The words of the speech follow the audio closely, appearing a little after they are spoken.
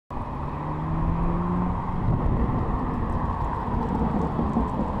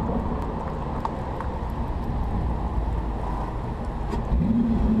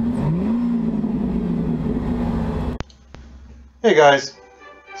Hey guys,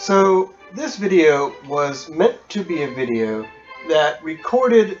 so this video was meant to be a video that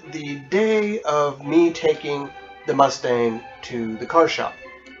recorded the day of me taking the Mustang to the car shop.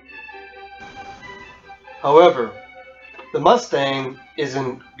 However, the Mustang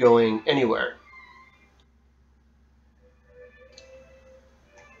isn't going anywhere.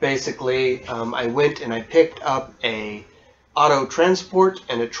 Basically, I went and I picked up a auto transport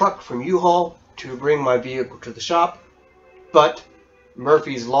and a truck from U-Haul to bring my vehicle to the shop, but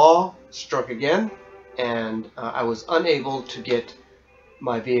Murphy's Law struck again, and I was unable to get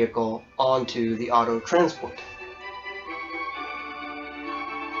my vehicle onto the auto transport.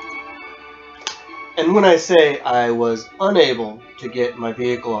 And when I say I was unable to get my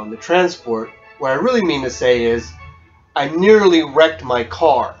vehicle on the transport, what I really mean to say is I nearly wrecked my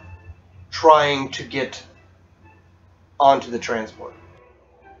car trying to get onto the transport.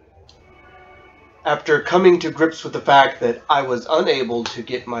 After coming to grips with the fact that I was unable to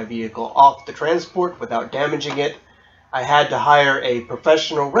get my vehicle off the transport without damaging it, I had to hire a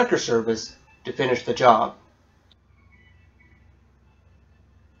professional wrecker service to finish the job.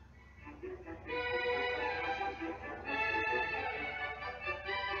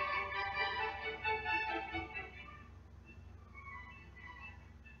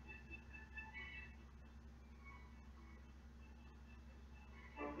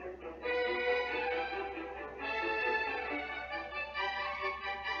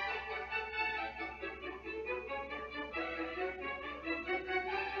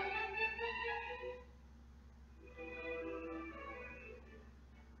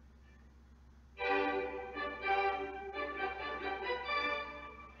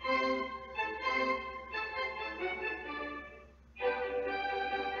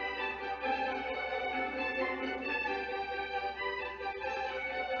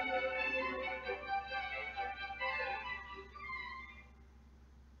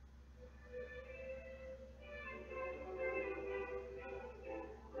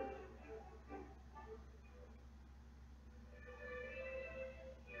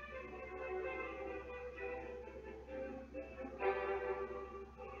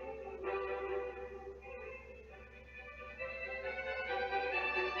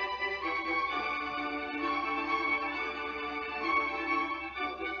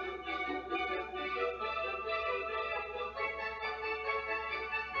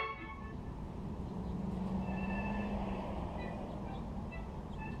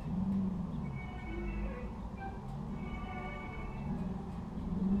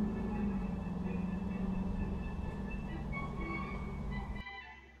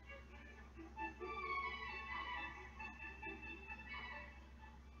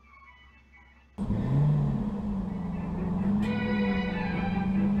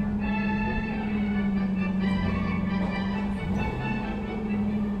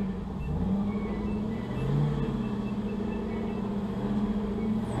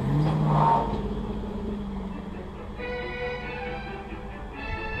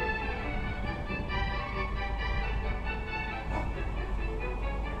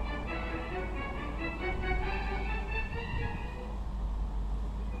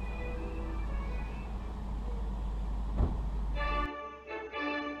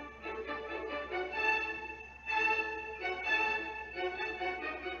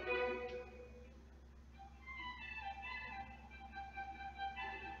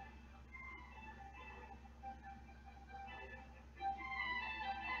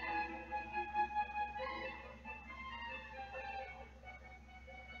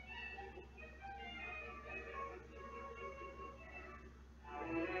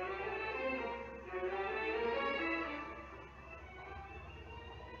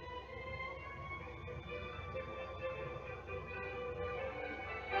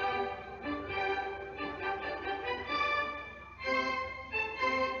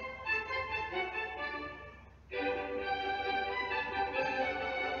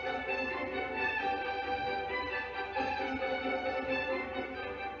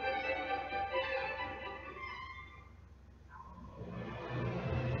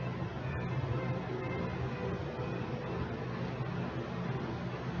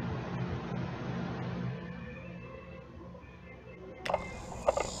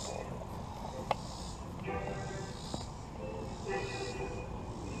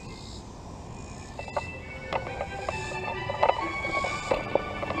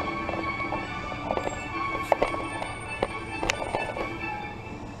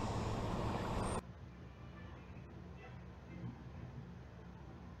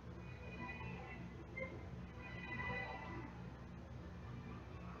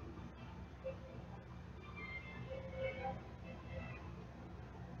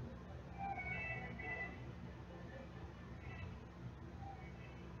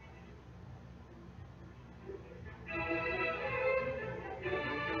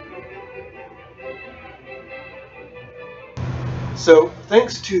 So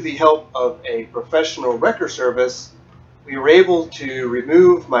thanks to the help of a professional wrecker service, we were able to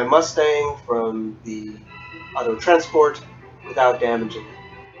remove my Mustang from the auto transport without damaging it.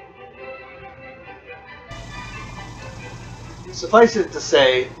 Suffice it to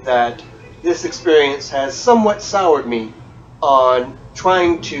say that this experience has somewhat soured me on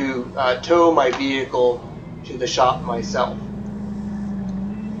trying to tow my vehicle to the shop myself.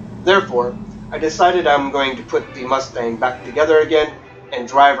 Therefore, I decided I'm going to put the Mustang back together again and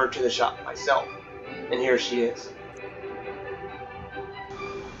drive her to the shop myself. And here she is.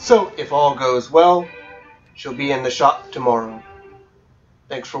 So, if all goes well, she'll be in the shop tomorrow.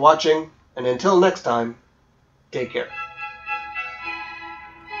 Thanks for watching, and until next time, take care.